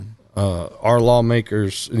our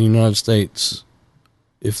lawmakers in the United States,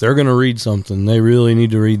 if they're going to read something, they really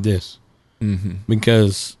need to read this. Mm-hmm.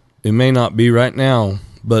 Because it may not be right now,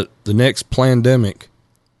 but the next pandemic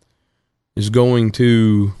is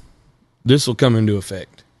this will come into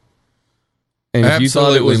effect. And if you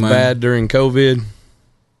thought it was bad during COVID,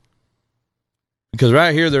 because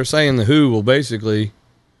right here they're saying the WHO will basically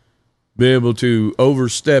be able to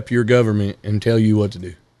overstep your government and tell you what to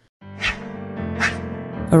do.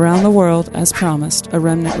 Around the world, as promised, a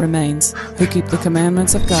remnant remains who keep the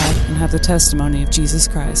commandments of God and have the testimony of Jesus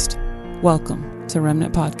Christ. Welcome to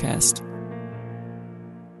Remnant Podcast.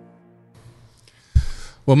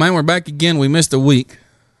 Well, man, we're back again. We missed a week.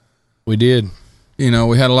 We did. We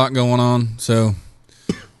had a lot going on, so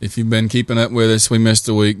if you've been keeping up with us, we missed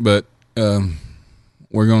a week, but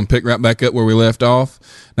we're going to pick right back up where we left off.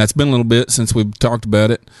 That's been a little bit since we've talked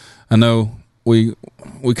about it. I know we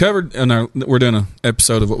covered we're doing an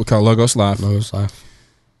episode of what we call Logos Life. Logos Life.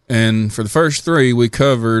 And for the first three, we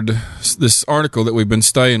covered this article that we've been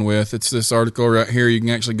staying with. It's this article right here. You can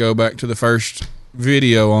actually go back to the first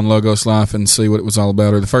video on Logos Life and see what it was all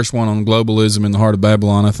about, or the first one on globalism in the heart of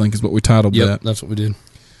Babylon, I think is what we titled that. Yep, that's what we did.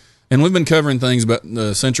 And we've been covering things about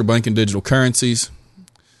the central bank and digital currencies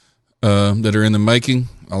that are in the making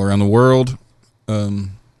all around the world,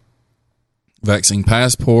 vaccine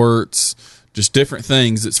passports, just different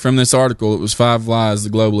things. It's from this article. It was 5 lies the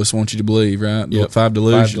globalists want you to believe, right? Yep. 5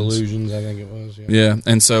 delusions. 5 delusions, I think it was. Yeah,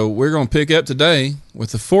 and so we're going to pick up today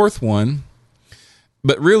with the fourth one,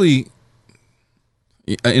 but really,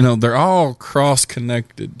 they're all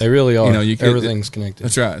cross-connected. They really are. Everything's connected.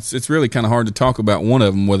 That's right. It's really kind of hard to talk about one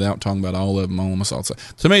of them without talking about all of them almost all.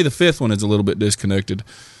 To me, the fifth one is a little bit disconnected,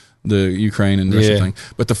 the Ukraine and Russia thing.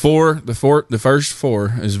 But the first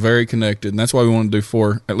 4 is very connected, and that's why we want to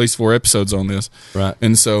do at least 4 episodes on this. Right.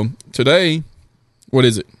 And so today, what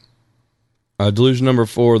is it? Delusion number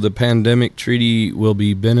 4, the pandemic treaty will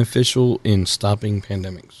be beneficial in stopping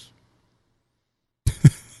pandemics.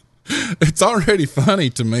 It's already funny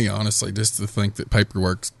to me, honestly, just to think that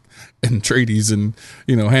paperwork and treaties and,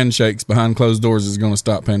 handshakes behind closed doors is going to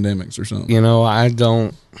stop pandemics or something.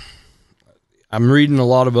 I'm reading a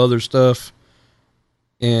lot of other stuff,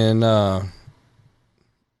 and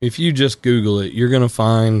if you just Google it, you're going to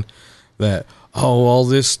find that, all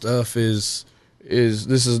this stuff that's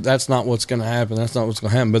not what's going to happen. That's not what's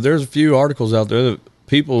going to happen. But there's a few articles out there that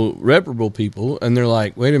reputable people, and they're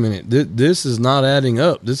like, wait a minute, this is not adding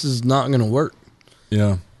up. This is not going to work.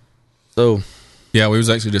 Yeah. So. Yeah, we was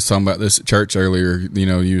actually just talking about this at church earlier.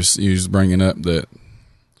 You was bringing up that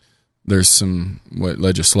there's some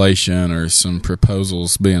legislation or some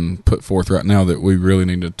proposals being put forth right now that we really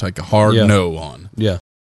need to take a hard no on. Yeah.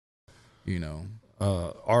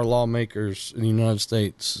 Our lawmakers in the United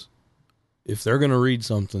States, if they're going to read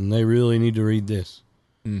something, they really need to read this.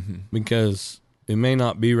 Mm-hmm. Because it may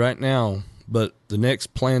not be right now, but the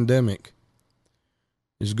next pandemic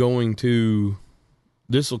is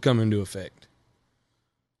this will come into effect.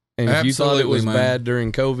 And if you thought it was bad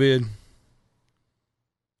during COVID,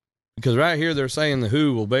 because right here they're saying the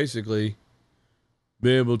WHO will basically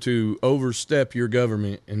be able to overstep your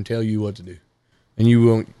government and tell you what to do. And you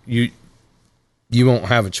won't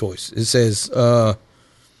have a choice. It says,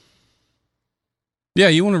 yeah,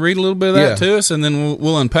 you want to read a little bit of that to us, and then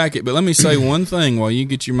we'll unpack it. But let me say one thing while you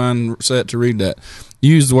get your mind set to read that.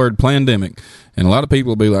 You use the word pandemic, and a lot of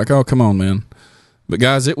people will be like, oh, come on, man. But,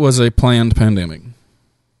 guys, it was a planned pandemic.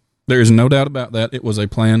 There is no doubt about that. It was a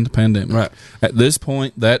planned pandemic. Right. At this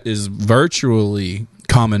point, that is virtually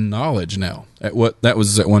common knowledge now. That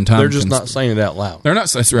was at one time. They're just not saying it out loud.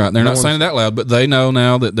 That's right. They're not saying it out loud, but they know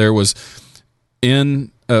now that there was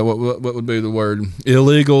what would be the word?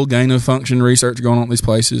 Illegal gain-of-function research going on at these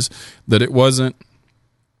places, that it wasn't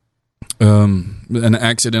an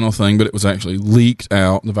accidental thing, but it was actually leaked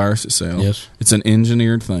out, the virus itself. Yes. It's an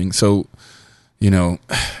engineered thing. So, and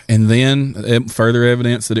then further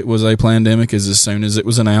evidence that it was a pandemic is as soon as it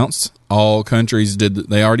was announced, all countries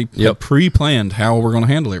they already pre-planned how we're going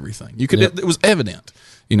to handle everything. It was evident.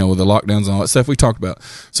 With the lockdowns and all that stuff we talked about.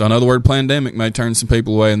 So I know the word pandemic may turn some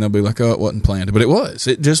people away, and they'll be like, oh, it wasn't planned. But it was.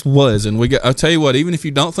 It just was. And I'll tell you what, even if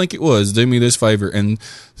you don't think it was, do me this favor and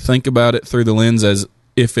think about it through the lens as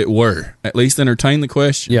if it were. At least entertain the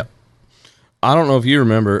question. Yeah. I don't know if you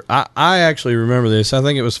remember. I actually remember this. I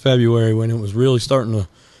think it was February when it was really starting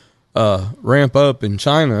to ramp up in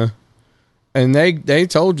China. And they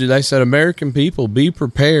told you, they said, American people, be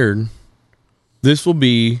prepared. This will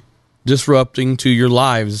be disrupting to your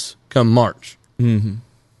lives come March. Mm-hmm.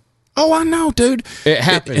 Oh, I know, dude. It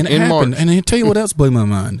happened in March. And I'll tell you what else blew my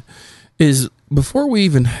mind is before we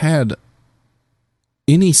even had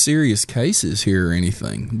any serious cases here or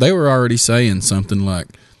anything. They were already saying something like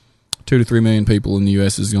 2 to 3 million people in the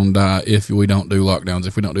U.S. is going to die if we don't do lockdowns,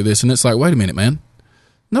 if we don't do this. And it's like, wait a minute, man.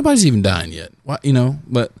 Nobody's even dying yet. Why,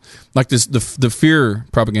 but like this, the fear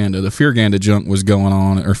propaganda, the fearganda junk was going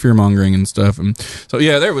on, or fear mongering and stuff. And so,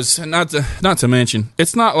 yeah, there was not to mention,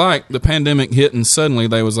 it's not like the pandemic hit and suddenly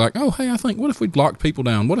they was like, oh, hey, what if we locked people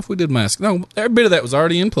down? What if we did masks? No, every bit of that was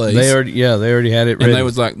already in place. They already had it ready. And they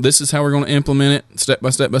was like, this is how we're going to implement it step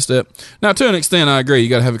by step by step. Now, to an extent, I agree. You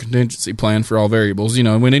got to have a contingency plan for all variables.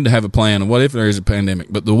 We need to have a plan of what if there is a pandemic.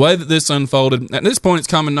 But the way that this unfolded, at this point, it's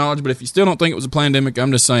common knowledge. But if you still don't think it was a pandemic,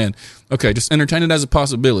 I'm just saying, okay, just entertain it as a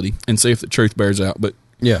possibility and see if the truth bears out. But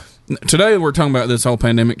yeah, today we're talking about this whole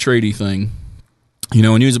pandemic treaty thing.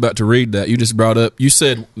 When you was about to read that, you just brought up, you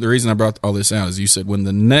said, the reason I brought all this out is you said when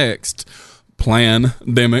the next planned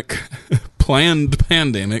pandemic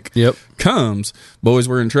comes, boys,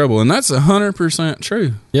 we're in trouble. And that's 100%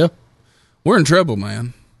 true. Yeah. We're in trouble,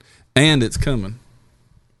 man. And it's coming.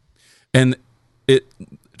 And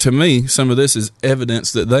to me, some of this is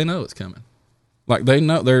evidence that they know it's coming. Like they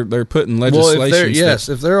know they're putting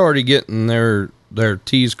legislation. If they're already getting their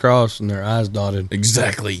T's crossed and their I's dotted.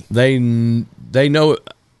 Exactly. They know it.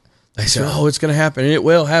 They say, oh, it's going to happen. And it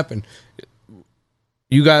will happen.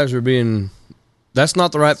 You guys are that's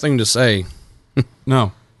not the right thing to say.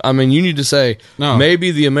 No. I mean, you need to say, no.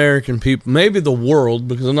 Maybe the American people, maybe the world,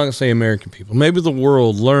 because I'm not going to say American people, maybe the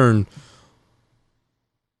world learned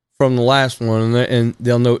from the last one and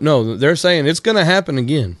they'll know. No, they're saying it's going to happen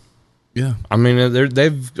again. Yeah. I mean,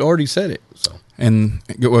 they've already said it. So. And,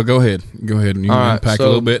 go ahead. Go ahead and you can unpack a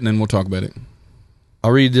little bit and then we'll talk about it.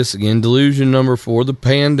 I'll read this again. Delusion number 4, the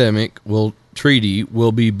pandemic treaty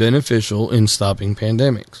will be beneficial in stopping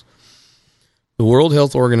pandemics. The World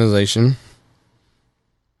Health Organization,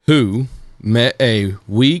 WHO, met a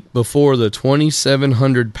week before the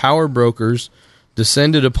 2,700 power brokers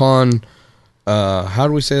descended upon, how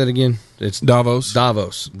do we say that again? It's Davos,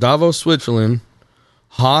 Switzerland.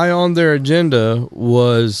 High on their agenda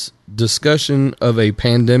was discussion of a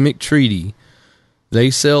pandemic treaty. They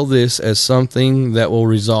sell this as something that will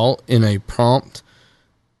result in a prompt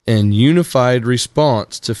and unified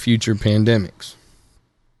response to future pandemics.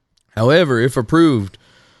 However, if approved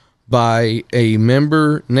by a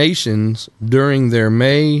member nations during their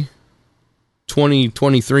May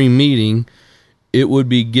 2023 meeting, it would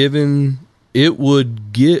give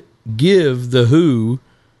the WHO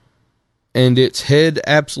and its head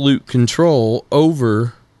absolute control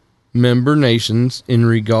over member nations in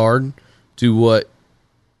regard to what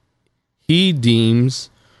he deems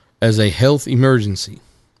as a health emergency.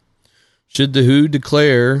 Should the WHO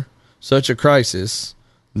declare such a crisis,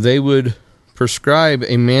 they would prescribe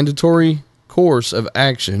a mandatory course of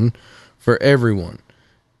action for everyone.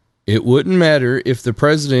 It wouldn't matter if the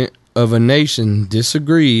president of a nation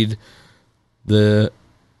disagreed. The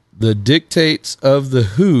dictates of the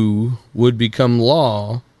WHO would become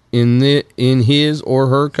law in his or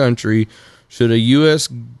her country. Should a U.S.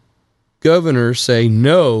 governor say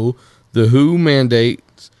no, the WHO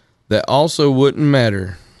mandates that also wouldn't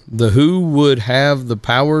matter. The WHO would have the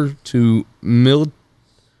power to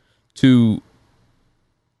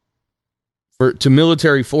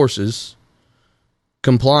military forces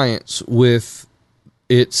compliance with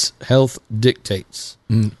its health dictates.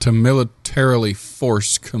 To militarily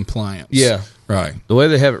force compliance. Yeah. Right. The way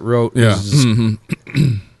they have it wrote is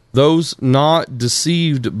Mm-hmm. those not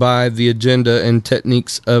deceived by the agenda and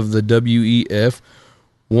techniques of the WEF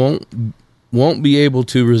won't be able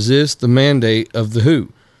to resist the mandate of the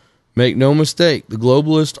WHO. Make no mistake, the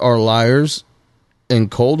globalists are liars and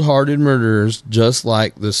cold-hearted murderers, just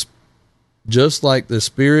like the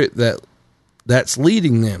spirit that's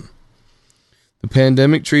leading them. The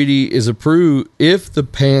pandemic treaty is approved. If the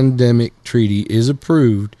pandemic treaty is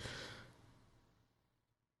approved,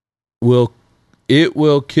 it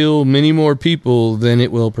will kill many more people than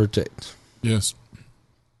it will protect. Yes.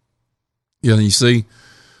 Yeah, you see,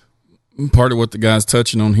 part of what the guy's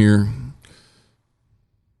touching on here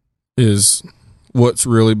is what's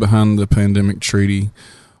really behind the pandemic treaty.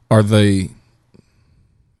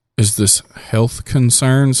 Is this health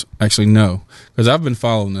concerns? Actually, no, because I've been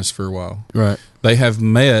following this for a while. Right. They have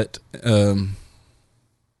met,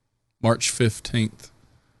 March 15th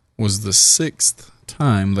was the 6th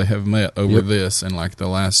time they have met over this in like the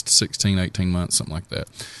last 16, 18 months, something like that.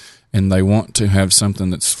 And they want to have something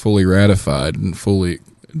that's fully ratified and fully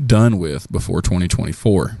done with before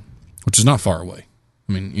 2024, which is not far away.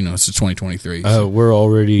 I mean, it's 2023. So. We're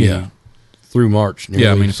already through March. Nearly,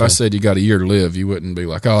 I mean, if I said you got a year to live, you wouldn't be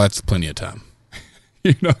like, oh, that's plenty of time.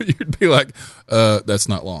 You'd be like, that's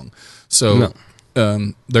not long. So,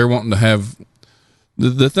 they're wanting to have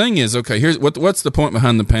the thing is, okay, here's what's the point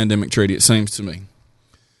behind the pandemic treaty, it seems to me,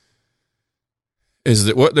 is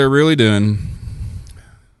that what they're really doing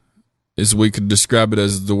is, we could describe it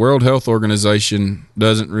as, the World Health Organization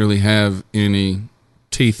doesn't really have any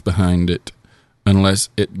teeth behind it unless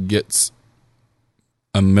it gets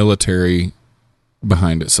a military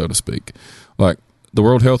behind it, so to speak. Like the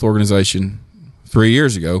World Health Organization 3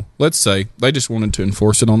 years ago, let's say they just wanted to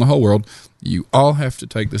enforce it on the whole world. You all have to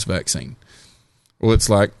take this vaccine. Well, it's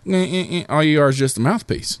like, all you are is just a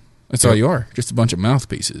mouthpiece. That's all you are, just a bunch of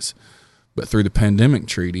mouthpieces. But through the pandemic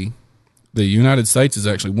treaty, the United States is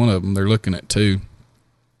actually one of them. They're looking at two.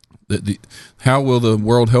 How will the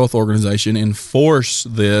World Health Organization enforce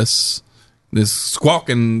this squawk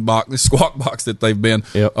box that they've been?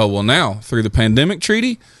 Yep. Oh, well, now through the pandemic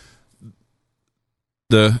treaty,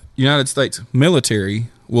 the United States military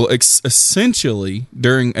will essentially,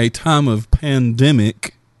 during a time of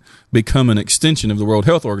pandemic, become an extension of the World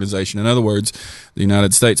Health Organization. In other words, the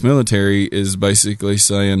United States military is basically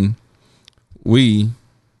saying, we're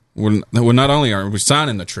not only are we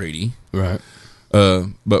signing the treaty, right,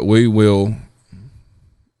 but we will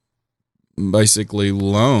basically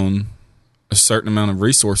loan a certain amount of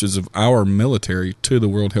resources of our military to the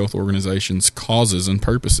World Health Organization's causes and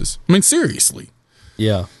purposes. I mean, seriously.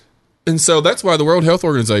 Yeah. And so that's why the World Health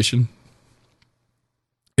Organization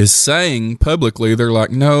is saying publicly, they're like,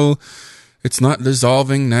 no, it's not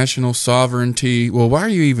dissolving national sovereignty. Well, why are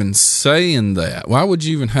you even saying that? Why would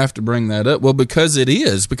you even have to bring that up? Well, because it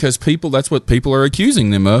is. Because that's what people are accusing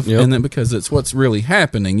them of. Yep. And then because it's what's really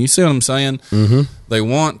happening. You see what I'm saying? Mm-hmm. They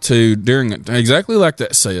want to, exactly like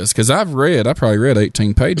that says, because I probably read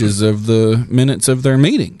 18 pages of the minutes of their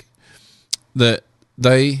meeting, that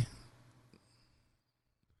they,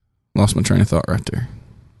 lost my train of thought right there.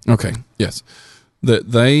 Okay, yes.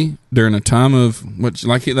 That they, during a time of,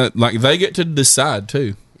 like they get to decide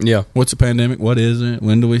too. Yeah. What's a pandemic? What isn't?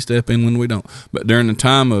 When do we step in? When do we don't? But during the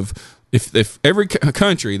time of, if every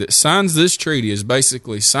country that signs this treaty is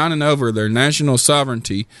basically signing over their national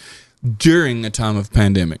sovereignty during a time of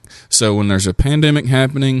pandemic. So when there's a pandemic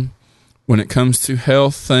happening, when it comes to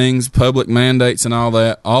health things, public mandates and all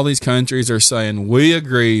that, all these countries are saying, we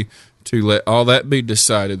agree to let all that be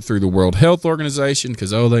decided through the World Health Organization, because,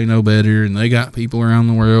 they know better, and they got people around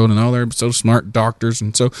the world, and they're so smart doctors,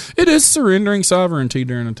 and so it is surrendering sovereignty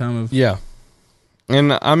during a time of... Yeah.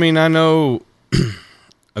 And, I mean, I know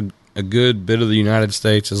a good bit of the United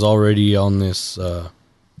States is already on this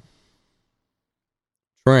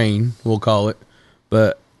train, we'll call it,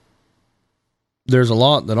 but there's a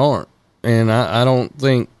lot that aren't, and I don't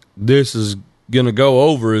think this is going to go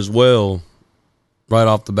over as well right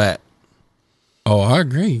off the bat. Oh, I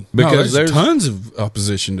agree. Because there's tons of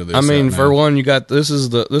opposition to this. I mean, for one, you got this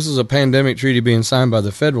is a pandemic treaty being signed by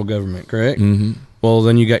the federal government, correct? Mm-hmm. Well,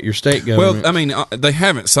 then you got your state government. Well, I mean, they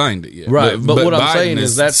haven't signed it yet, right? But what I'm Biden saying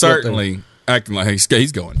is that's certainly acting like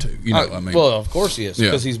he's going to. I mean, well, of course he is,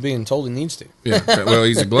 because he's being told he needs to. Yeah. Well,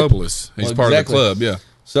 he's a globalist. He's part of the club. Yeah.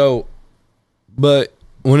 So, but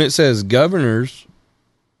when it says governors,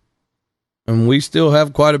 and we still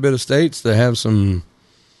have quite a bit of states that have some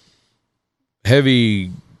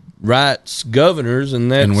heavy rights governors,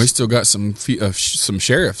 and we still got some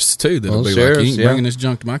sheriffs too that'll be like, you ain't bringing this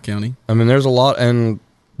junk to my county. I mean, there's a lot, and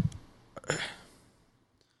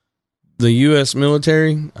the U.S.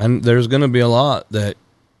 military, and there's going to be a lot that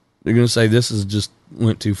they're going to say this is just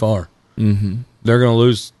went too far. Mm-hmm. They're going to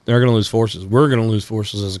lose. They're going to lose forces. We're going to lose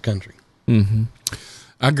forces as a country. Mm-hmm.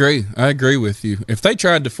 I agree with you. If they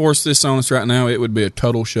tried to force this on us right now, it would be a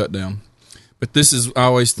total shutdown. But I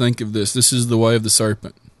always think of this. This is the way of the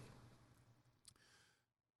serpent.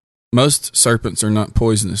 Most serpents are not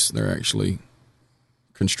poisonous. They're actually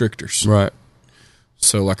constrictors. Right.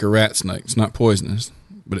 So like a rat snake, it's not poisonous,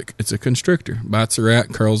 but it's a constrictor. Bites a rat,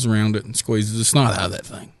 curls around it, and squeezes the snot out of that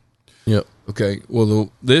thing. Yep. Okay,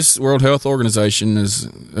 well, this World Health Organization is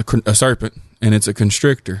a serpent, and it's a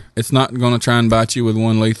constrictor. It's not going to try and bite you with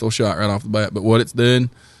one lethal shot right off the bat, but what it's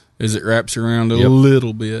doing is it wraps around a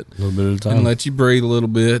little bit. A little bit at a time. And lets you breathe a little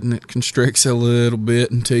bit, and it constricts a little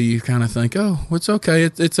bit until you kind of think, oh, it's okay.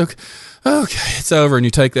 It's okay. Okay, it's over. And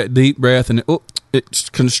you take that deep breath, and it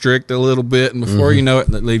constricts a little bit, and before you know it,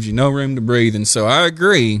 that leaves you no room to breathe. And so I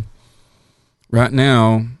agree. Right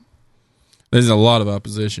now, there's a lot of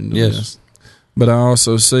opposition to this. But I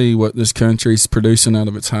also see what this country's producing out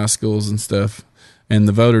of its high schools and stuff. And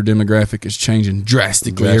the voter demographic is changing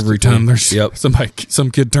drastically every time there's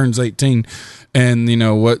some kid turns 18. And you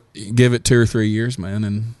know what? Give it 2 or 3 years, man.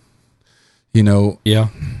 And,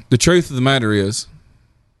 the truth of the matter is,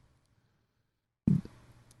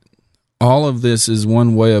 all of this is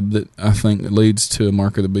one web that I think leads to a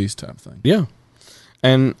mark of the beast type thing. Yeah.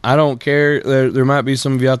 And I don't care. There might be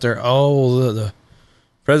some of you out there, the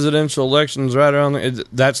presidential election's right around there.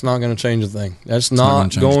 That's not going to change a thing. That's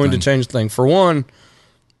not going to change a thing. For one,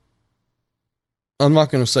 I'm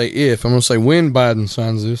not going to say if. I'm going to say when Biden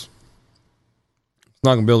signs this, it's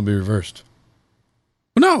not going to be able to be reversed.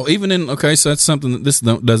 No, even in, okay, so that's something that this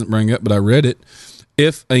doesn't bring up, but I read it.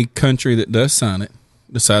 If a country that does sign it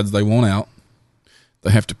decides they want out,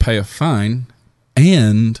 they have to pay a fine,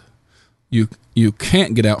 and you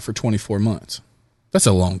can't get out for 24 months. That's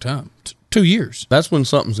a long time. 2 years. That's when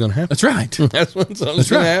something's going to happen. That's right. That's when something's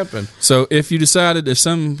going to happen. So if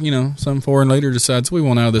some foreign leader decides we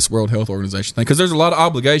want out of this World Health Organization thing, because there's a lot of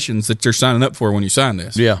obligations that you're signing up for when you sign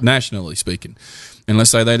this, nationally speaking. And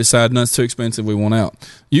let's say they decide, no, it's too expensive, we want out.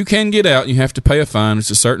 You can get out. You have to pay a fine.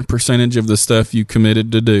 It's a certain percentage of the stuff you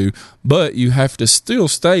committed to do, but you have to still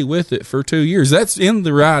stay with it for 2 years. That's in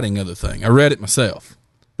the writing of the thing. I read it myself.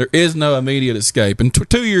 There is no immediate escape. And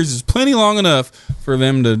 2 years is plenty long enough for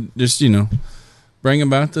them to just, bring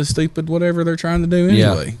about the stupid whatever they're trying to do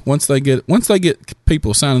anyway. Yeah. Once they get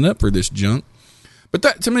people signing up for this junk. But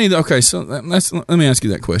that, to me, okay, so let me ask you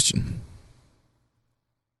that question.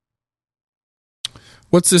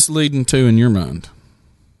 What's this leading to in your mind?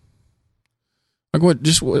 Like what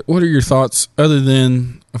are your thoughts other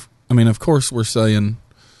than, of course we're saying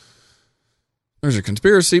there's a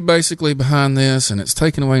conspiracy basically behind this, and it's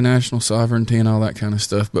taking away national sovereignty and all that kind of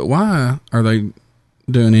stuff. But why are they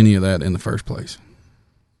doing any of that in the first place?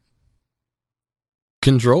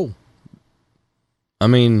 Control.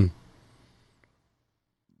 The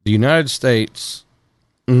United States,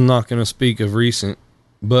 I'm not going to speak of recent,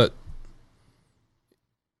 but,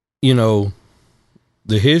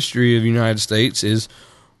 the history of the United States is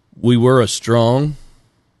we were a strong,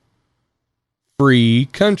 free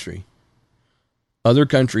country. Other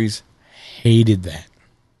countries hated that.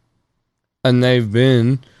 And they've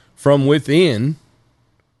been, from within,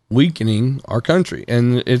 weakening our country.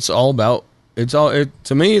 And to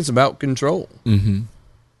me, it's about control. Mm-hmm.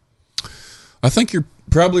 I think you're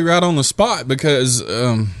probably right on the spot because,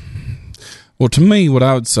 to me, what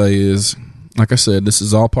I would say is, like I said, this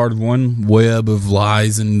is all part of one web of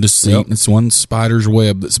lies and deceit. Yep. It's one spider's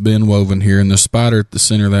web that's been woven here, and the spider at the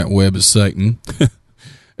center of that web is Satan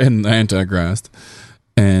and the Antichrist.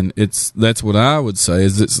 And that's what I would say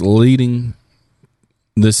is it's leading.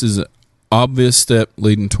 This is an obvious step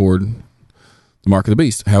leading toward the mark of the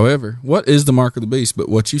beast. However, what is the mark of the beast? But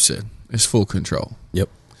what you said is full control. Yep,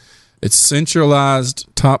 it's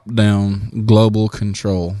centralized, top-down, global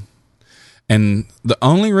control. And the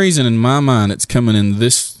only reason in my mind it's coming in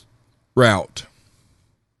this route,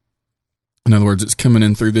 in other words, it's coming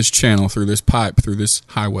in through this channel, through this pipe, through this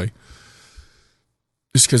highway,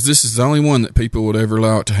 is because this is the only one that people would ever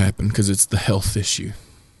allow it to happen because it's the health issue.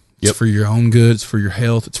 It's for your own good. It's for your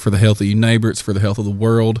health. It's for the health of your neighbor. It's for the health of the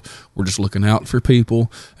world. We're just looking out for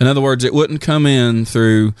people. In other words, it wouldn't come in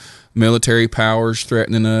through military powers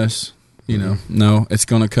threatening us. No, it's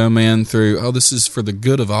going to come in through, this is for the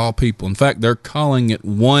good of all people. In fact, they're calling it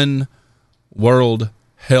one world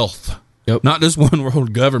health. Yep. Not just one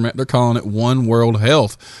world government. They're calling it one world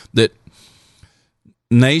health. That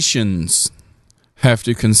nations have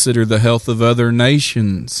to consider the health of other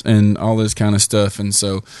nations and all this kind of stuff. And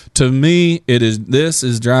so, to me, this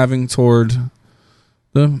is driving toward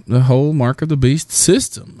the whole mark of the beast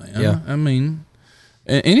system, man. Yeah.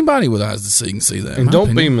 Anybody with eyes to see can see that. And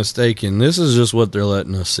don't be mistaken. This is just what they're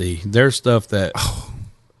letting us see. There's stuff that...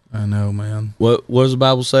 I know, man. What does the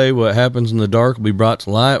Bible say? What happens in the dark will be brought to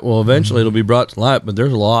light. Well, eventually it'll be brought to light, but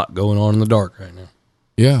there's a lot going on in the dark right now.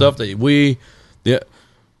 Yeah. Stuff that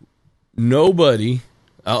nobody,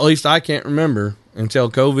 at least I can't remember,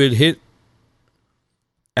 until COVID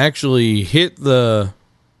actually hit the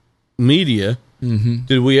media,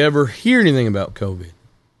 did we ever hear anything about COVID?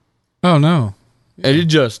 Oh, no. And it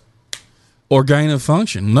just... Or gain of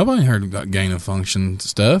function. Nobody heard about gain of function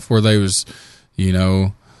stuff where they was,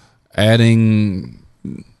 adding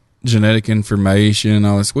genetic information and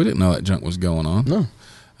all this. We didn't know that junk was going on. No.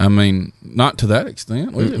 Not to that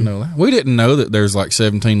extent. We didn't know that. We didn't know that there's like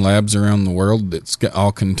 17 labs around the world that's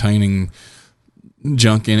all containing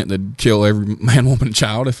junk in it that'd kill every man, woman, and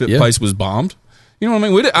child if the place was bombed. You know what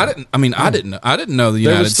I mean? I didn't know the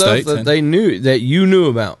United States. That they knew, that you knew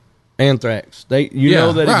about. Anthrax.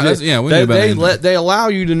 Know that exists. We knew about anthrax. They allow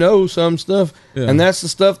you to know some stuff, and that's the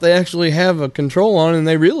stuff they actually have a control on, and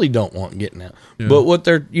they really don't want getting out. Yeah. But what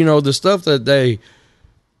they're, the stuff that they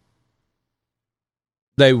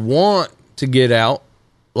want to get out,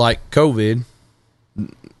 like COVID,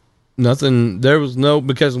 nothing. There was no,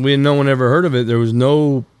 because no one ever heard of it. There was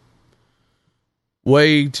no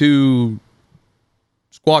way to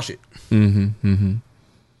squash it.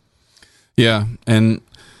 Yeah, and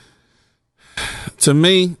to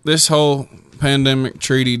me, this whole pandemic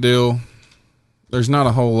treaty deal, there's not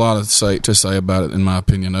a whole lot to say about it, in my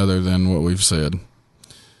opinion, other than what we've said.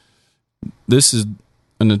 This is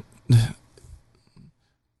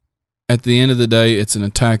at the end of the day, it's an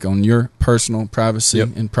attack on your personal privacy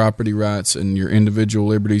and property rights and your individual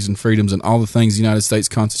liberties and freedoms and all the things the United States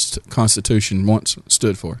Constitution once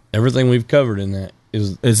stood for. Everything we've covered in that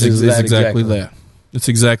is exactly that. It's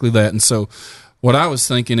exactly that. And so what I was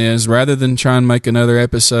thinking is, rather than try and make another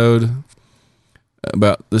episode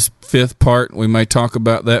about this fifth part, we may talk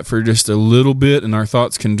about that for just a little bit, and our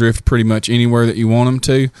thoughts can drift pretty much anywhere that you want them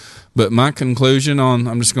to. But my conclusion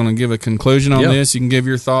I'm just going to give a conclusion on this. You can give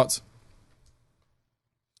your thoughts.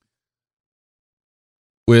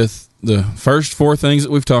 With the first four things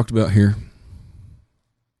that we've talked about here,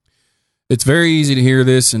 it's very easy to hear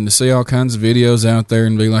this and to see all kinds of videos out there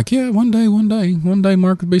and be like, yeah, one day,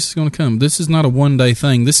 Mark of the Beast is going to come. This is not a one-day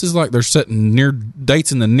thing. This is like they're setting near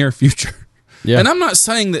dates in the near future. Yeah. And I'm not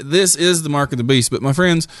saying that this is the Mark of the Beast, but my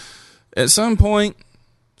friends, at some point,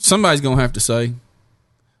 somebody's going to have to say,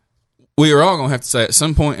 we are all going to have to say at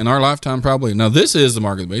some point in our lifetime probably, now this is the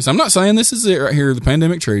Mark of the Beast. I'm not saying this is it right here, the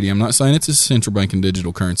pandemic treaty. I'm not saying it's a central bank and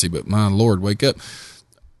digital currency, but my Lord, wake up.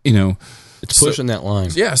 It's pushing that line.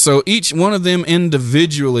 Yeah, so each one of them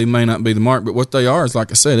individually may not be the mark, but what they are is,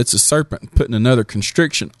 like I said, it's a serpent putting another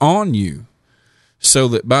constriction on you so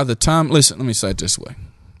that by the time, listen, let me say it this way.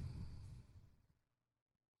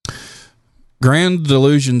 Grand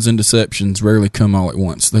delusions and deceptions rarely come all at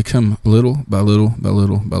once. They come little by little by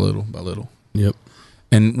little by little by little. Yep.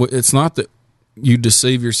 And it's not that you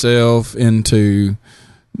deceive yourself into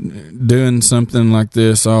doing something like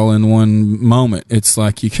this all in one moment. It's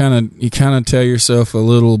like you kind of tell yourself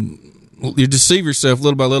you deceive yourself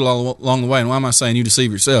little by little all along the way. And why am I saying you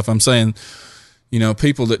deceive yourself? I'm saying,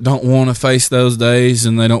 people that don't want to face those days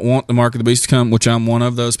and they don't want the Mark of the Beast to come, which I'm one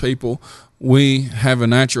of those people. We have a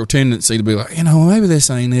natural tendency to be like, maybe this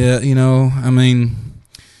ain't it. I mean,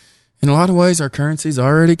 in a lot of ways, our currency's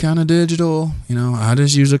already kind of digital. I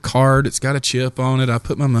just use a card. It's got a chip on it. I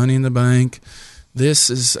put my money in the bank. This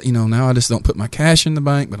is, now I just don't put my cash in the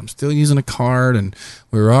bank, but I'm still using a card, and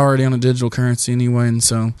we're already on a digital currency anyway. And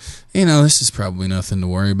so, this is probably nothing to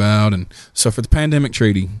worry about. And so for the pandemic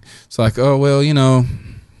treaty, it's like, oh, well,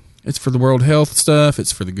 it's for the world health stuff.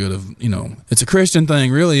 It's for the good of, it's a Christian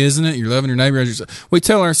thing, really, isn't it? You're loving your neighbor as yourself. We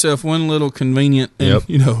tell ourselves one little convenient,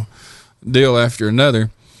 deal after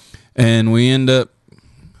another, and we end up.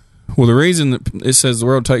 Well, the reason that it says the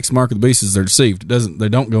world takes the mark of the beast is they're deceived. They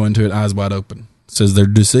don't go into it eyes wide open. It says they're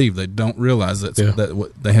deceived. They don't realize that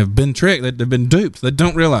what they have been tricked. They've been duped. They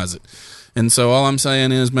don't realize it. And so all I'm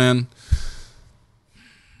saying is, man,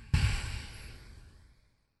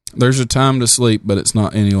 there's a time to sleep, but it's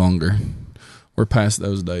not any longer. We're past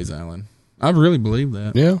those days, Alan. I really believe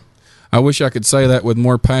that. Yeah. I wish I could say that with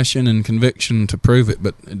more passion and conviction to prove it,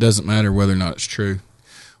 but it doesn't matter whether or not it's true.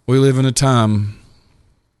 We live in a time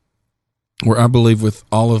where I believe with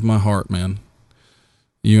all of my heart, man,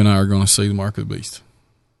 you and I are going to see the Mark of the Beast.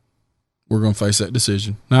 We're going to face that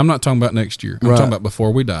decision. Now, I'm not talking about next year. I'm talking about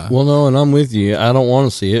before we die. Well, no, and I'm with you. I don't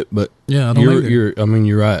want to see it, but yeah, I don't either.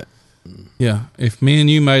 You're right. Yeah, if me and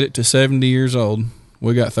you made it to 70 years old,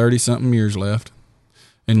 we got 30-something years left,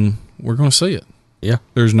 and we're going to see it. Yeah.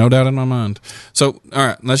 There's no doubt in my mind. So, all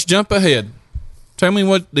right, let's jump ahead. Tell me,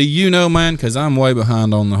 what do you know, man? Because I'm way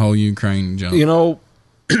behind on the whole Ukraine jump.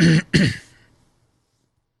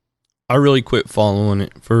 I really quit following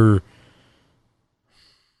it for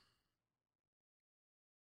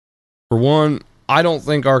one. I don't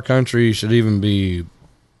think our country should even be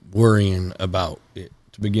worrying about it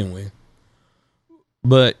to begin with.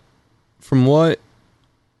 But from what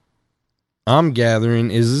I'm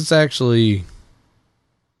gathering, is this actually,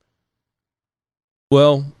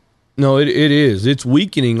 well, no, it is. It's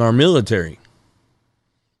weakening our military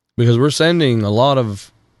because we're sending a lot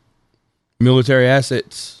of military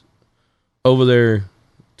assets over there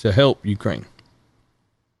to help Ukraine.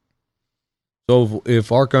 So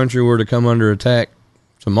if our country were to come under attack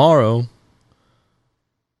tomorrow,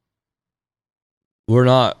 we're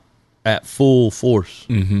not at full force.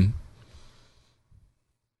 Mm-hmm.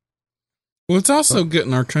 Well, it's also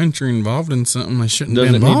getting our country involved in something they shouldn't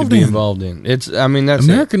be involved in. That's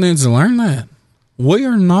America needs to learn that. We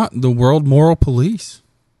are not the world moral police.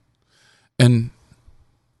 And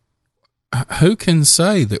who can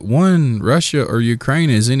say that one, Russia or Ukraine,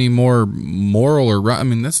 is any more moral or right? I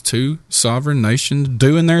mean, that's two sovereign nations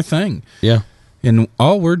doing their thing. Yeah. And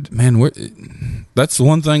that's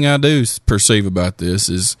one thing I do perceive about this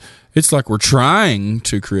is it's like we're trying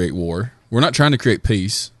to create war. We're not trying to create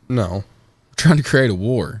peace. No. We're trying to create a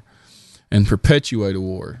war and perpetuate a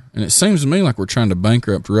war. And it seems to me like we're trying to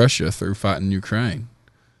bankrupt Russia through fighting Ukraine.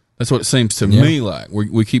 That's what it seems to me like.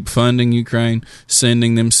 We keep funding Ukraine,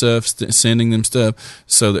 sending them stuff,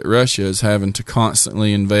 so that Russia is having to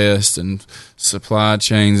constantly invest in supply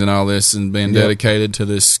chains and all this, and being dedicated to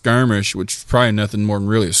this skirmish, which is probably nothing more than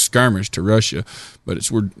really a skirmish to Russia. But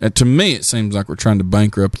to me, it seems like we're trying to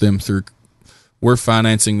bankrupt them through. We're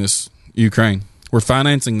financing this Ukraine. We're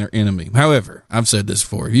financing their enemy. However, I've said this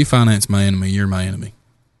before: if you finance my enemy, you're my enemy.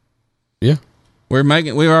 Yeah. We're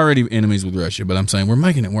already enemies with Russia, but I'm saying we're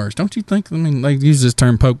making it worse. Don't you think? I mean, they use this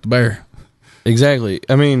term "poke the bear." Exactly.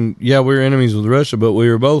 I mean, yeah, we're enemies with Russia, but we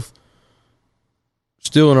were both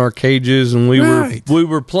still in our cages, and we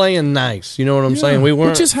were playing nice. You know what I'm saying? We weren't,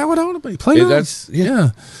 which is how it ought to be. Play nice.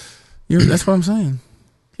 That's what I'm saying.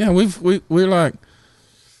 Yeah, we're like,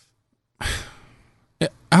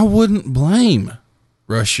 I wouldn't blame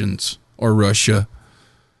Russians or Russia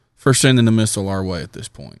for sending a missile our way at this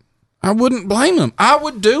point. I wouldn't blame them. I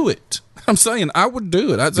would do it. I'm saying I would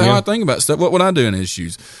do it. That's how I think about stuff. What would I do in his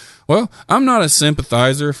shoes? Well, I'm not a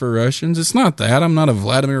sympathizer for Russians. It's not that. I'm not a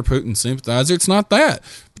Vladimir Putin sympathizer. It's not that.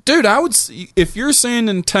 But dude, if you're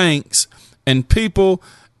sending tanks and people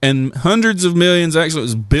and hundreds of millions, actually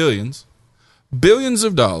it was billions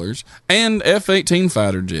of dollars, and F-18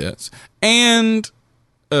 fighter jets, and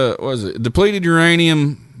depleted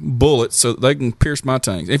uranium bullets so that they can pierce my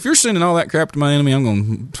tanks. If you're sending all that crap to my enemy, I'm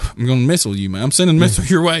going to missile you, man. I'm sending missiles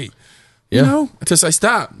your way. You know, to say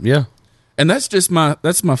stop. Yeah. And that's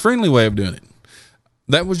my friendly way of doing it.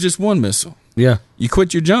 That was just one missile. Yeah. You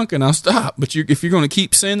quit your junk and I'll stop. But if you're going to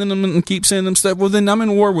keep sending them stuff, well, then I'm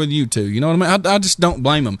in war with you too. You know what I mean? I just don't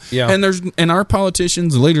blame them. Yeah. And our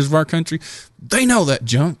politicians, the leaders of our country, they know that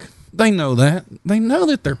junk. They know that. They know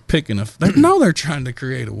that they're they know they're trying to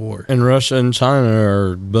create a war. And Russia and China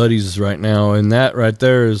are buddies right now. And that right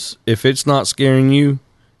there is, if it's not scaring you,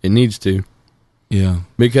 it needs to. Yeah.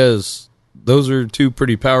 Because those are two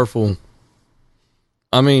pretty powerful.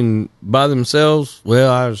 I mean, by themselves, well,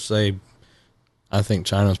 I would say I think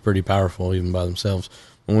China's pretty powerful even by themselves.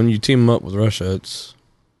 But when you team them up with Russia, it's...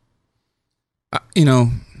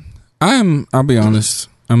 I'll be honest,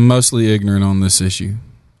 I'm mostly ignorant on this issue.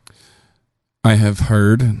 I have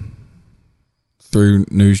heard through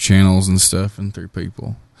news channels and stuff and through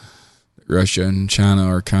people that Russia and China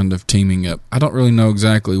are kind of teaming up. I don't really know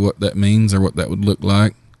exactly what that means or what that would look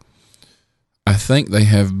like. I think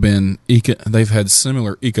they've had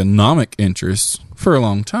similar economic interests for a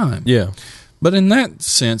long time. Yeah. But in that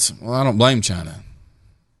sense, well, I don't blame China.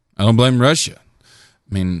 I don't blame Russia.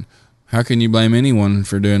 I mean, how can you blame anyone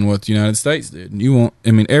for doing what the United States did?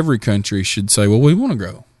 Every country should say, well, we want to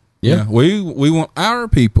grow. Yeah. We want our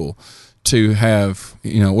people to have,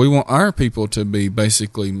 we want our people to be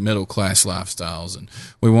basically middle-class lifestyles, and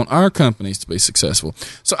we want our companies to be successful.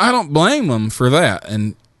 So I don't blame them for that.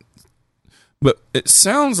 But it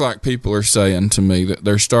sounds like people are saying to me that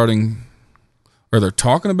they're starting, or they're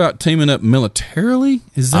talking about teaming up militarily.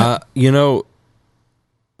 Is that? I'm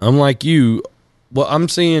like you. What I'm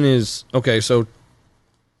seeing is, okay, so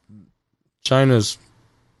China's,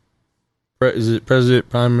 is it president,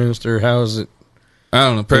 prime minister? How is it? I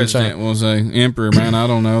don't know. President was a emperor, man. I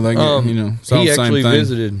don't know. They get, it's all he the same actually thing.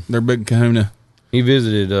 Visited. They're big kahuna. He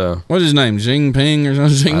visited. What's his name? Jinping or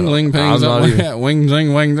something? Jinping, something like that. Wing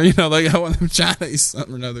Zing Wing. They got one of them Chinese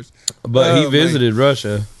something or others. But he visited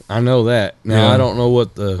Russia. I know that. Now I don't know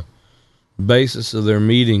what the basis of their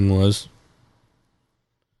meeting was,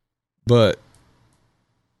 but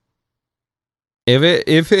if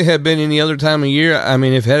it had been any other time of year,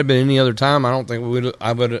 if it had been any other time, I don't think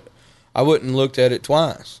I wouldn't looked at it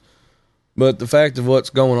twice. But the fact of what's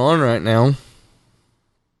going on right now.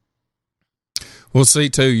 Well, see,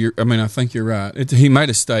 too, I think you're right. He made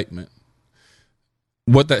a statement.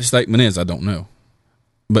 What that statement is, I don't know.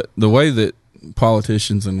 But the way that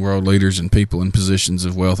politicians and world leaders and people in positions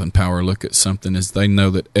of wealth and power look at something is they know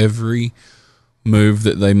that every move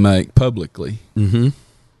that they make publicly, in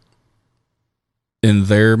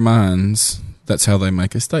their minds, that's how they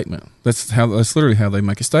make a statement. That's literally how they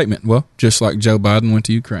make a statement. Well, just like Joe Biden went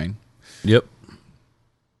to Ukraine. Yep.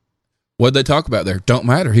 What'd they talk about there? Don't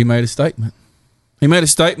matter. He made a statement. He made a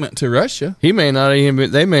statement to Russia. He may not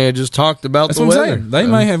even. They may have just talked about the weather. They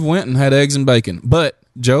may have went and had eggs and bacon, but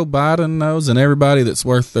Joe Biden knows, and everybody that's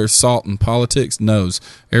worth their salt in politics knows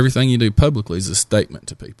everything you do publicly is a statement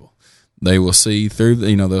to people. They will see through,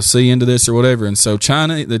 they'll see into this or whatever. And so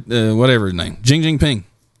China, whatever his name, Xi Jinping,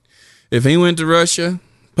 if he went to Russia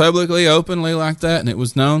publicly, openly like that, and it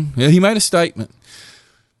was known, he made a statement.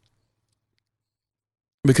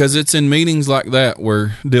 Because it's in meetings like that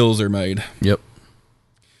where deals are made. Yep.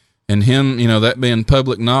 And him, that being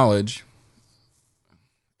public knowledge,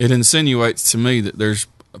 it insinuates to me that there's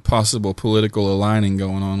a possible political aligning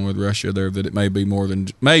going on with Russia there, that it may be more than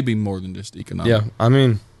just economic. Yeah, I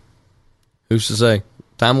mean, who's to say?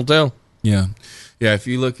 Time will tell. Yeah. Yeah, if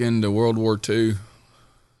you look into World War II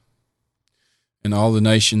and all the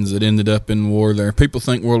nations that ended up in war there, people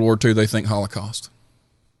think World War II, they think Holocaust.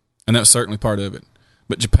 And that's certainly part of it.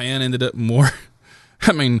 But Japan ended up in war.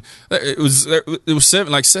 I mean, it was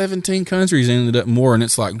 17 countries ended up in war, and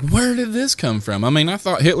it's like, where did this come from? I mean, I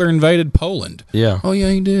thought Hitler invaded Poland. Yeah. Oh, yeah,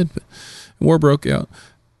 he did. But war broke out.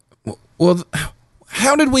 Well,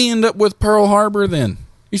 how did we end up with Pearl Harbor then?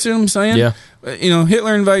 You see what I'm saying? Yeah.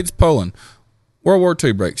 Hitler invades Poland. World War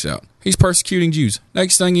II breaks out. He's persecuting Jews.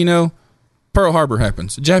 Next thing you know, Pearl Harbor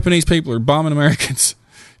happens. The Japanese people are bombing Americans.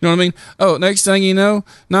 You know what I mean? Oh, next thing you know,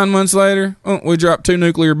 9 months later, we dropped 2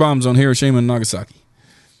 nuclear bombs on Hiroshima and Nagasaki.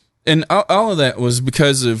 And all of that was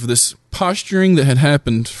because of this posturing that had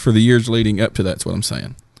happened for the years leading up to that. That's what I'm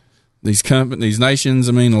saying. These nations,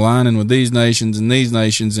 aligning with these nations, and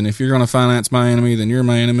if you're going to finance my enemy, then you're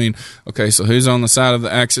my enemy. Okay, so who's on the side of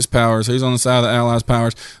the Axis powers? Who's on the side of the Allies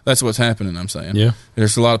powers? That's what's happening, I'm saying. Yeah.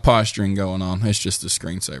 There's a lot of posturing going on. It's just a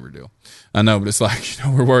screensaver deal. I know, but it's like,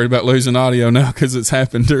 we're worried about losing audio now because it's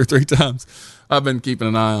happened 2 or 3 times. I've been keeping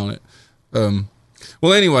an eye on it.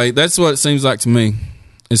 Well, anyway, that's what it seems like to me,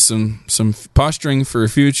 is some posturing for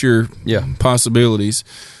future possibilities.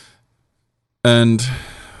 And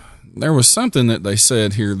there was something that they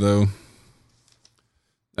said here, though.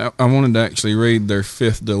 I wanted to actually read their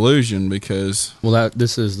 5th delusion because... Well,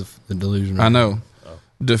 this is the delusion. Right? I know. Oh.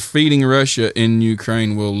 Defeating Russia in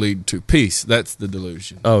Ukraine will lead to peace. That's the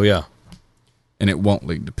delusion. Oh, yeah. And it won't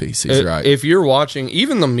lead to peace. He's right. If you're watching,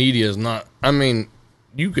 even the media is not...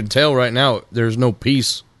 you could tell right now there's no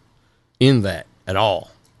peace in that at all.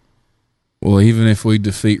 Well, even if we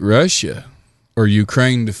defeat Russia... or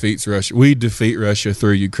Ukraine defeats Russia, we defeat Russia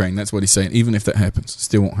through Ukraine. That's what he's saying. Even if that happens,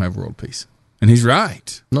 still won't have world peace. And he's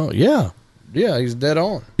right. No, yeah. Yeah, he's dead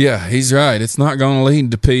on. Yeah, he's right. It's not going to lead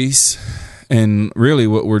to peace. And really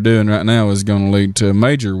what we're doing right now is going to lead to a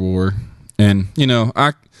major war. And,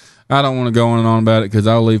 I don't want to go on and on about it because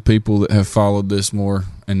I'll leave people that have followed this more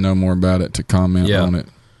and know more about it to comment on it.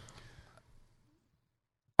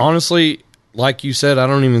 Honestly, like you said, I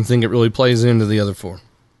don't even think it really plays into the other 4.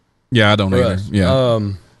 Yeah, I don't either. Us. Yeah.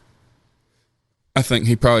 I think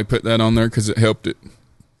he probably put that on there because it helped it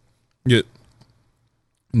get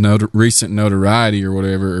recent notoriety or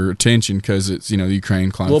whatever, or attention because it's, Ukraine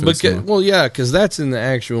climate. Because that's in the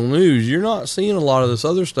actual news. You're not seeing a lot of this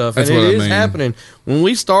other stuff. That's and what it I is mean. happening. When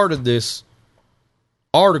we started this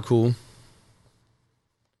article,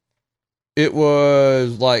 it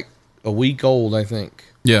was like a week old, I think.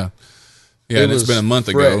 Yeah. Yeah, and it's been a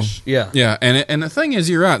month fresh. ago. Yeah. Yeah, and the thing is,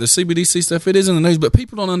 you're right, the CBDC stuff, it is in the news, but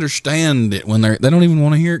people don't understand it when they don't even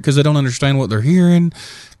want to hear it because they don't understand what they're hearing.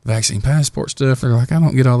 Vaccine passport stuff, they're like, I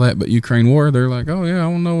don't get all that, but Ukraine war, they're like, oh yeah, I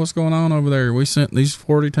want to know what's going on over there. We sent these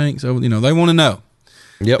 40 tanks over, they want to know.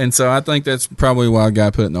 Yep. And so I think that's probably why a guy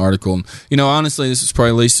put it in the article. And, honestly, this is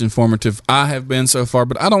probably least informative I have been so far,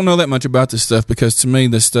 but I don't know that much about this stuff because to me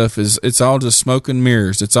this stuff it's all just smoke and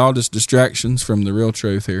mirrors. It's all just distractions from the real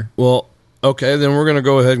truth here. Well, okay, then we're going to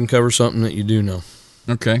go ahead and cover something that you do know.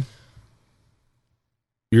 Okay.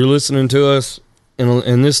 You're listening to us,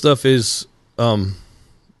 and this stuff is,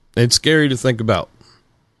 it's scary to think about.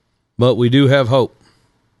 But we do have hope.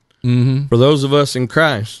 Mm-hmm. For those of us in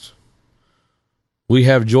Christ, we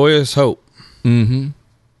have joyous hope. Mm-hmm.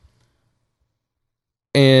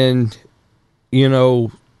 And,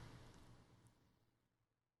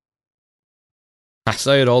 I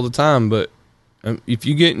say it all the time, but if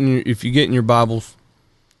you get in your Bibles,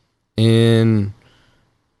 and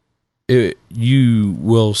you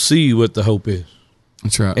will see what the hope is.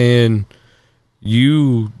 That's right. And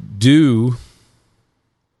you do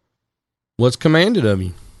what's commanded of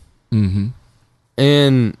you. Mm-hmm.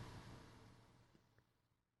 And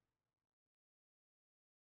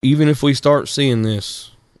even if we start seeing this,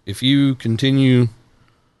 if you continue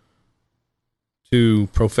to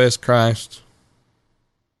profess Christ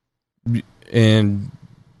and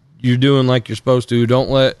you're doing like you're supposed to, don't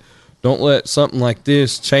let something like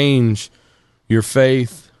this change your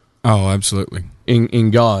faith. Oh, absolutely. In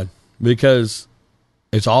God, because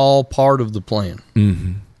It's all part of the plan.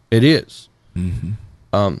 Mm-hmm. It is.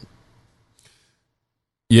 Mm-hmm.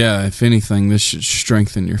 Yeah, if anything, this should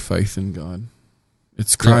strengthen your faith in God.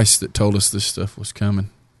 It's Christ that told us this stuff was coming.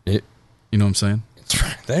 You know what I'm saying? It's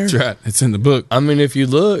right there. That's right. It's in the book. I mean, if you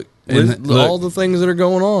look, all the things that are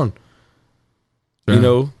going on,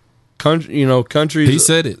 right. Countries. He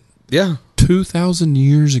said it. Yeah. 2,000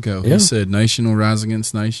 years ago, he said, nation will rise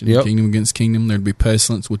against nation, kingdom against kingdom. There'd be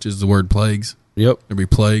pestilence, which is the word plagues. Yep. There'd be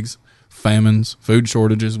plagues, famines, food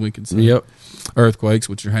shortages, we could say. Yep. Earthquakes,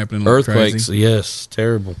 which are happening like Earthquakes, crazy. yes,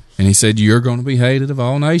 terrible. And he said, you're going to be hated of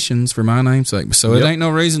all nations for my name's sake. So it ain't no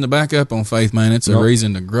reason to back up on faith, man. It's a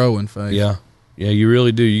reason to grow in faith. Yeah. Yeah, you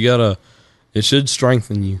really do. You gotta, it should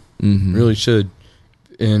strengthen you. Mm-hmm. Really should.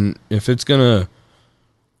 And if it's gonna,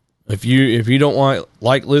 if you don't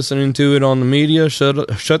like listening to it on the media, shut the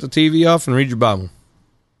TV off and read your Bible.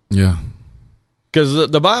 Yeah. Because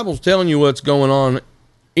the Bible's telling you what's going on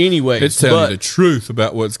anyway. It's telling you the truth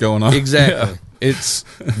about what's going on. Exactly.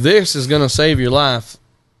 This is going to save your life.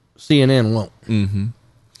 CNN won't. Mm-hmm.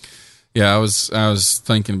 Yeah, I was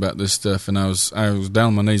thinking about this stuff, and I was down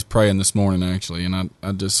on my knees praying this morning, actually, and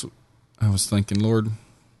I was thinking, Lord,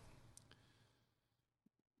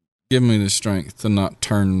 give me the strength to not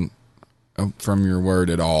turn from your word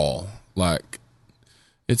at all. Like,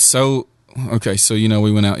 it's so... Okay, so, we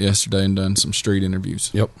went out yesterday and done some street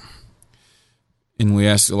interviews. Yep. And we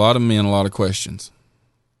asked a lot of men a lot of questions.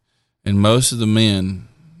 And most of the men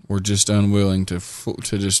were just unwilling to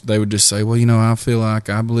just, they would just say, well, I feel like,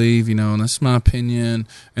 I believe, and that's my opinion.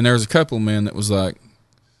 And there was a couple of men that was like,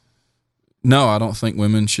 no, I don't think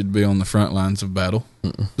women should be on the front lines of battle.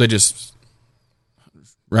 Mm-mm. They just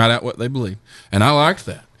write out what they believe. And I liked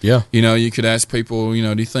that. Yeah. You could ask people, do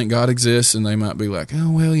you think God exists? And they might be like, oh,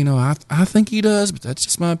 well, I think he does, but that's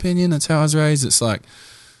just my opinion. That's how I was raised. It's like,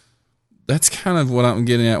 that's kind of what I'm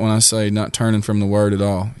getting at when I say not turning from the word at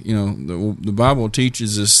all. The Bible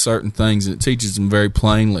teaches us certain things, and it teaches them very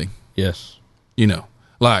plainly. Yes.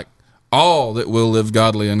 Like, all that will live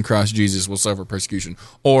godly in Christ Jesus will suffer persecution.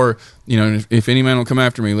 Or, if any man will come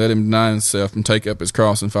after me, let him deny himself and take up his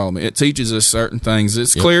cross and follow me. It teaches us certain things.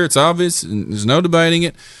 It's clear, it's obvious, and there's no debating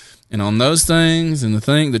it. And on those things and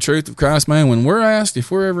the truth of Christ, man, when we're asked,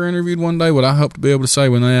 if we're ever interviewed one day, what I hope to be able to say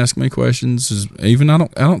when they ask me questions is, I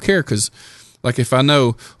don't care, because, like, if I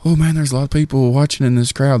know, oh man, there's a lot of people watching in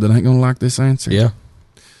this crowd that ain't gonna like this answer. Yeah.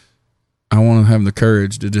 I want to have the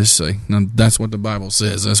courage to just say, no, that's what the Bible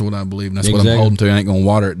says. That's what I believe. And that's what I'm holding to. I ain't going to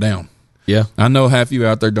water it down. Yeah. I know half of you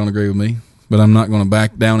out there don't agree with me, but I'm not going to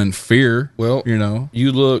back down in fear. Well,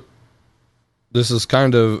 you look, this is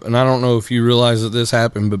kind of, and I don't know if you realize that this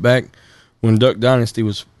happened, but back when Duck Dynasty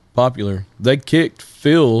was popular, they kicked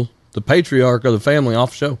Phil, the patriarch of the family,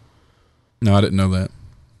 off the show. No, I didn't know that.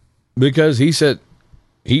 Because he said,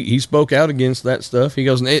 he spoke out against that stuff. He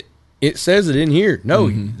goes, it says it in here. No,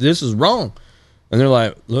 this is wrong. And they're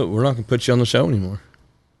like, look, we're not going to put you on the show anymore.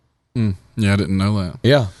 Yeah, I didn't know that.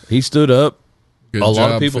 Yeah, he stood up. Good lot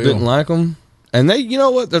job, of people Phil. didn't like him. And they, you know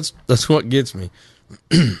what? That's what gets me.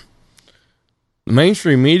 The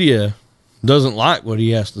mainstream media doesn't like what he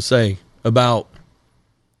has to say about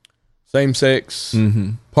same-sex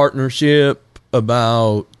partnership,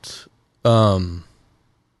 about...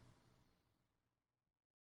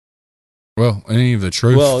 Well, any of the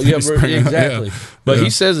truth. Well, yeah, exactly. Yeah. But he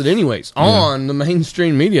says it anyways on the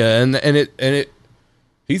mainstream media, and it.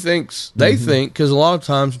 He thinks they think, because a lot of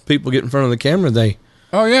times people get in front of the camera, they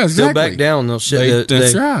they'll back down. They'll shit.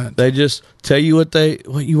 That's right. They just tell you what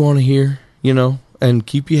you want to hear, and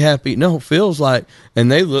keep you happy. No, it feels like,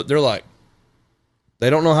 and they're like, they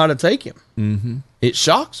don't know how to take him. Mm-hmm. It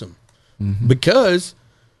shocks them because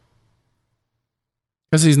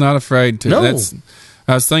he's not afraid to. No.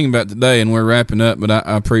 I was thinking about today, and we're wrapping up, but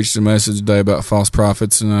I preached a message today about false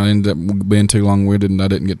prophets, and I ended up being too long-winded, and I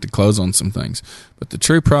didn't get to close on some things. But the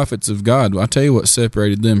true prophets of God, I'll tell you what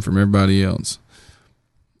separated them from everybody else,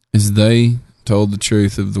 is they told the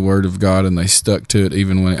truth of the word of God, and they stuck to it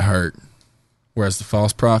even when it hurt. Whereas the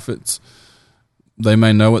false prophets, they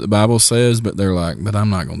may know what the Bible says, but they're like, but I'm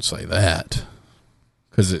not going to say that,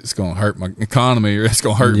 because it's going to hurt my economy, or it's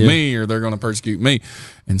going to hurt me, or they're going to persecute me.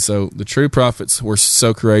 And so the true prophets were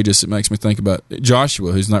so courageous, it makes me think about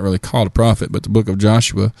Joshua, who's not really called a prophet, but the book of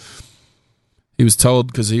Joshua. He was told,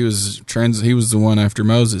 because he was the one after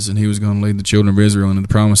Moses, and he was going to lead the children of Israel into the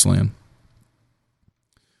promised land.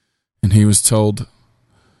 And he was told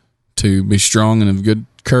to be strong and of good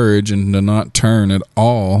courage, and to not turn at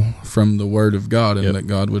all from the word of God, and that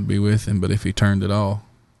God would be with him. But if he turned at all,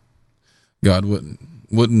 God wouldn't.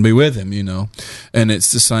 wouldn't be with him, And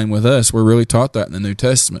it's the same with us. We're really taught that in the New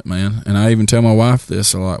Testament, man. And I even tell my wife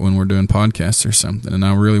this a lot when we're doing podcasts or something. And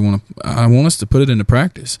I want us to put it into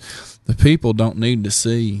practice. The people don't need to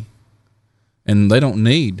see, and they don't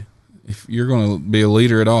need, if you're going to be a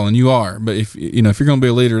leader at all, and you are, but if you're going to be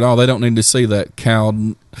a leader at all, they don't need to see that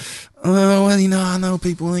cowed, I know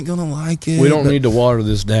people ain't going to like it. We don't need to water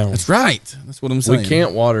this down. That's right. That's what I'm saying. We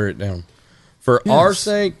can't water it down. For our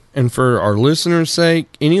sake and for our listeners' sake,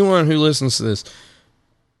 anyone who listens to this,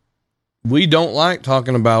 we don't like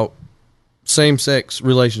talking about same-sex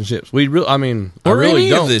relationships. I really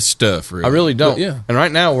don't. Of this stuff, really. I really don't. But, yeah. And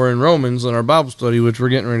right now we're in Romans in our Bible study, which we're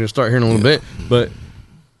getting ready to start here in a little bit. But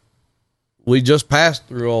we just passed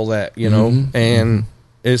through all that, and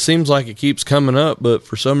it seems like it keeps coming up. But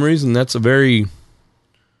for some reason, that's a very...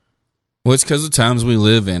 Well, it's because of the times we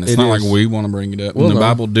live in. It's not like we want to bring it up. Well, the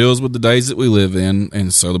Bible deals with the days that we live in,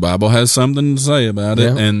 and so the Bible has something to say about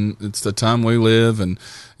it, and it's the time we live, and,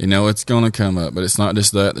 it's going to come up. But it's not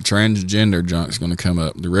just that. The transgender junk's going to come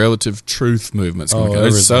up. The relative truth movement's going to come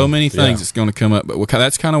up. There's so many things that's going to come up. But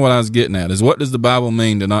that's kind of what I was getting at, is what does the Bible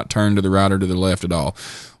mean to not turn to the right or to the left at all?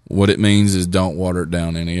 What it means is don't water it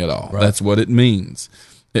down any at all. Right. That's what it means.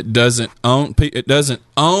 It doesn't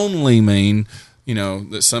only mean...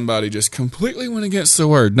 that somebody just completely went against the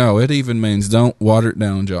word. No, it even means don't water it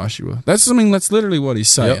down, Joshua. That's literally what he's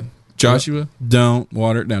saying. Yep. Joshua, don't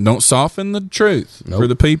water it down. Don't soften the truth for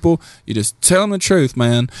the people. You just tell them the truth,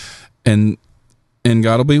 man, and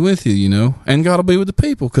God will be with you, and God will be with the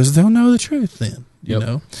people because they'll know the truth then, you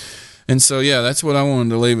know. And so, that's what I wanted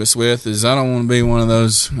to leave us with, is I don't want to be one of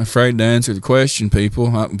those afraid to answer the question people,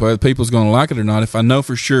 whether people's going to like it or not. If I know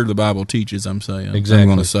for sure the Bible teaches, I'm saying. Exactly. I'm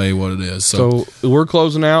going to say what it is. So we're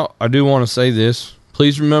closing out. I do want to say this.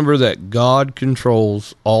 Please remember that God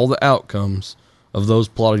controls all the outcomes of those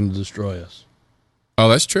plotting to destroy us. Oh,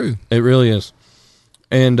 that's true. It really is.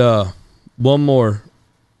 And one more,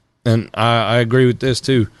 and I agree with this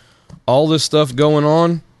too. All this stuff going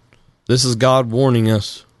on, this is God warning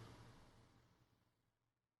us.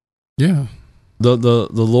 Yeah. The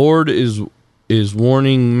Lord is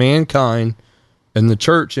warning mankind, and the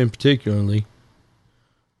church in particularly,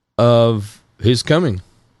 of his coming.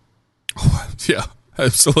 Yeah,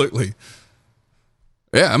 absolutely.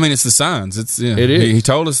 Yeah, it's the signs. It is. He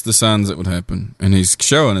told us the signs that would happen, and he's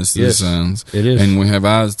showing us the signs. It is. And we have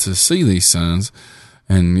eyes to see these signs.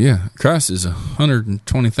 And Christ is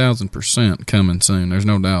 120,000% coming soon. There's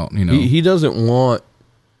no doubt. He doesn't want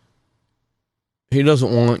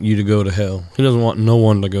you to go to hell. He doesn't want no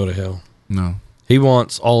one to go to hell. No. He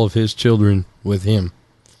wants all of his children with him.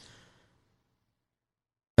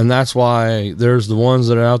 And that's why there's the ones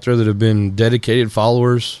that are out there that have been dedicated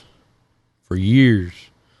followers for years.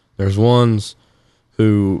 There's ones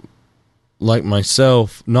who, like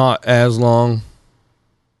myself, not as long.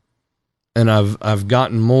 And I've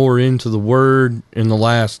gotten more into the Word in the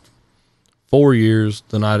last 4 years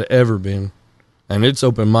than I'd ever been. And it's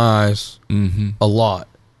opened my eyes a lot.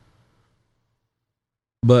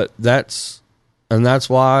 But that's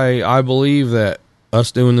why I believe that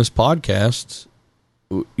us doing this podcast,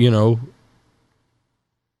 we're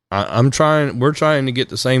trying to get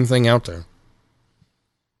the same thing out there.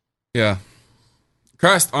 Yeah.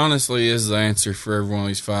 Christ honestly is the answer for every one of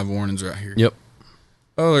these 5 warnings right here. Yep.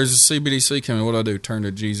 Oh, there's a CBDC coming. What do I do? Turn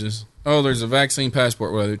to Jesus. Oh, there's a vaccine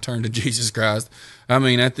passport. What do I do? Turn to Jesus Christ.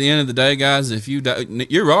 At the end of the day, guys, if you die,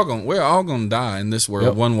 we're all going to die in this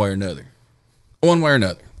world one way or another. One way or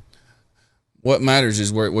another. What matters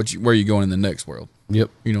is where you're going in the next world.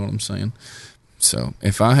 Yep. You know what I'm saying? So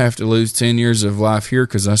if I have to lose 10 years of life here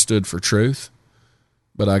because I stood for truth,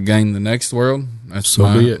 but I gained the next world,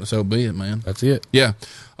 so be it, man. That's it. Yeah.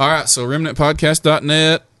 All right. So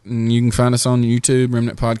remnantpodcast.net. And you can find us on YouTube,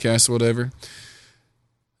 Remnant Podcast, whatever.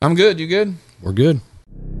 I'm good. You good? We're good.